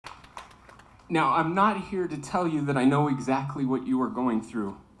Now, I'm not here to tell you that I know exactly what you are going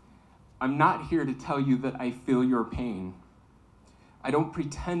through. I'm not here to tell you that I feel your pain. I don't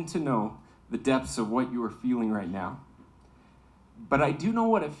pretend to know the depths of what you are feeling right now. But I do know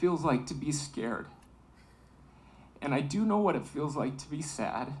what it feels like to be scared. And I do know what it feels like to be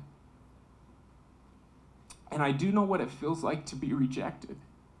sad. And I do know what it feels like to be rejected.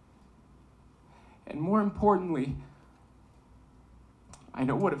 And more importantly, I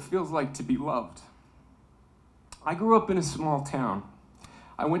know what it feels like to be loved. I grew up in a small town.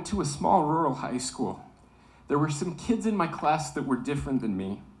 I went to a small rural high school. There were some kids in my class that were different than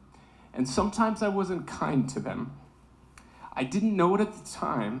me, and sometimes I wasn't kind to them. I didn't know it at the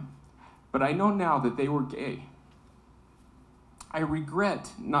time, but I know now that they were gay. I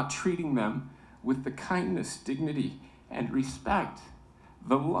regret not treating them with the kindness, dignity, and respect,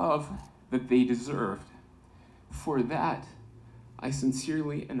 the love that they deserved. For that, I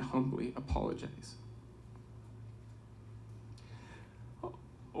sincerely and humbly apologize.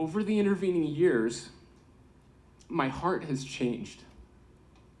 Over the intervening years, my heart has changed.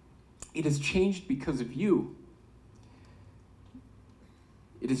 It has changed because of you.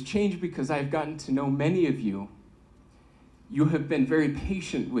 It has changed because I've gotten to know many of you. You have been very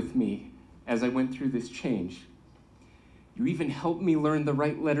patient with me as I went through this change. You even helped me learn the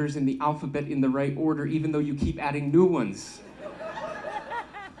right letters in the alphabet in the right order, even though you keep adding new ones.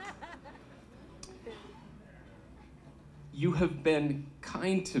 You have been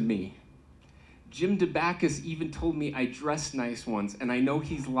kind to me. Jim DeBacchus even told me I dress nice once, and I know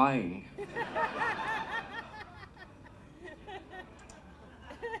he's lying.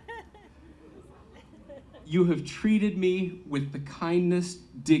 You have treated me with the kindness,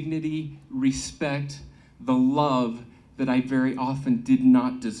 dignity, respect, the love that I very often did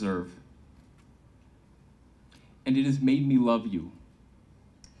not deserve. And it has made me love you.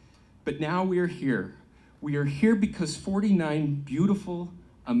 But now we are here. We are here because 49 beautiful,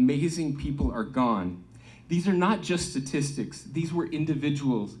 amazing people are gone. These are not just statistics. These were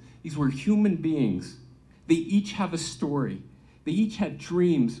individuals. These were human beings. They each have a story. They each had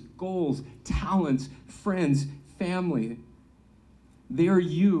dreams, goals, talents, friends, family. They are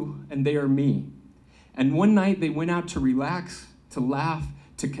you and they are me. And one night they went out to relax, to laugh,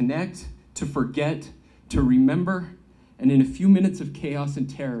 to connect, to forget, to remember, and in a few minutes of chaos and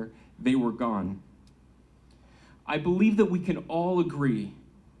terror, they were gone. I believe that we can all agree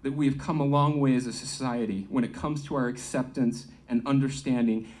that we have come a long way as a society when it comes to our acceptance and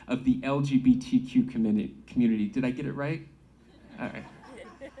understanding of the LGBTQ community. Did I get it right? All right.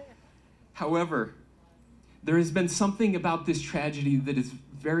 However, there has been something about this tragedy that has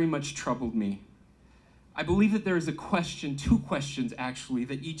very much troubled me. I believe that there is a question, two questions actually,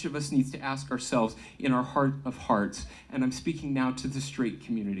 that each of us needs to ask ourselves in our heart of hearts, and I'm speaking now to the straight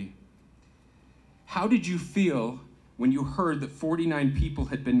community. How did you feel when you heard that 49 people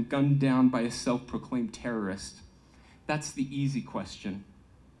had been gunned down by a self-proclaimed terrorist? That's the easy question.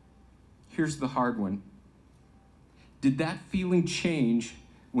 Here's the hard one. Did that feeling change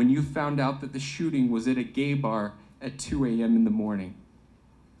when you found out that the shooting was at a gay bar at 2 a.m. in the morning?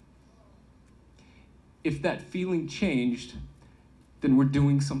 If that feeling changed, then we're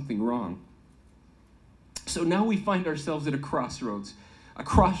doing something wrong. So now we find ourselves at a crossroads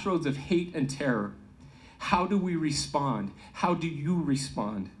of hate and terror. How do we respond? How do you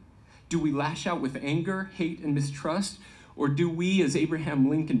respond? Do we lash out with anger, hate, and mistrust? Or do we, as Abraham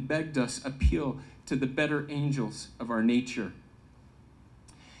Lincoln begged us, appeal to the better angels of our nature?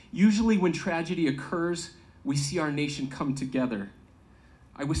 Usually when tragedy occurs, we see our nation come together.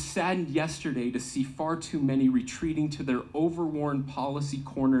 I was saddened yesterday to see far too many retreating to their overworn policy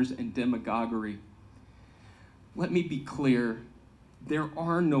corners and demagoguery. Let me be clear. There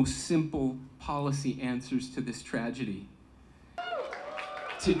are no simple policy answers to this tragedy.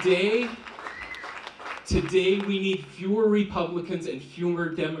 Today we need fewer Republicans and fewer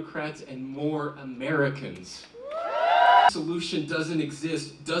Democrats and more Americans. Solution doesn't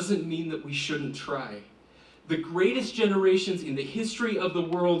exist doesn't mean that we shouldn't try. The greatest generations in the history of the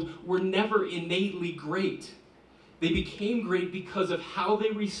world were never innately great. They became great because of how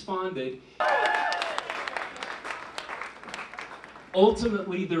they responded.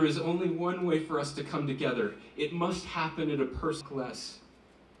 Ultimately, there is only one way for us to come together. It must happen at a personal level.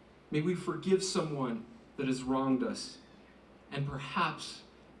 May we forgive someone that has wronged us. And perhaps,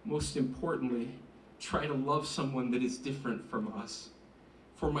 most importantly, try to love someone that is different from us.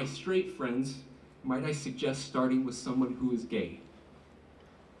 For my straight friends, might I suggest starting with someone who is gay?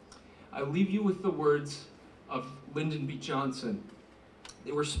 I leave you with the words of Lyndon B. Johnson.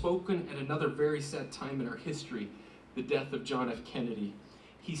 They were spoken at another very sad time in our history, the death of John F. Kennedy.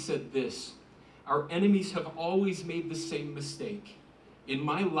 He said this: Our enemies have always made the same mistake. In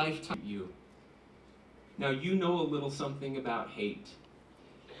my lifetime, you. Now you know a little something about hate,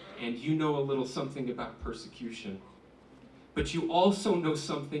 and you know a little something about persecution, but you also know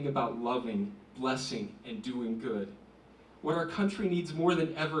something about loving, blessing, and doing good. What our country needs more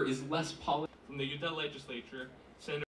than ever is less politics. From the Utah legislature,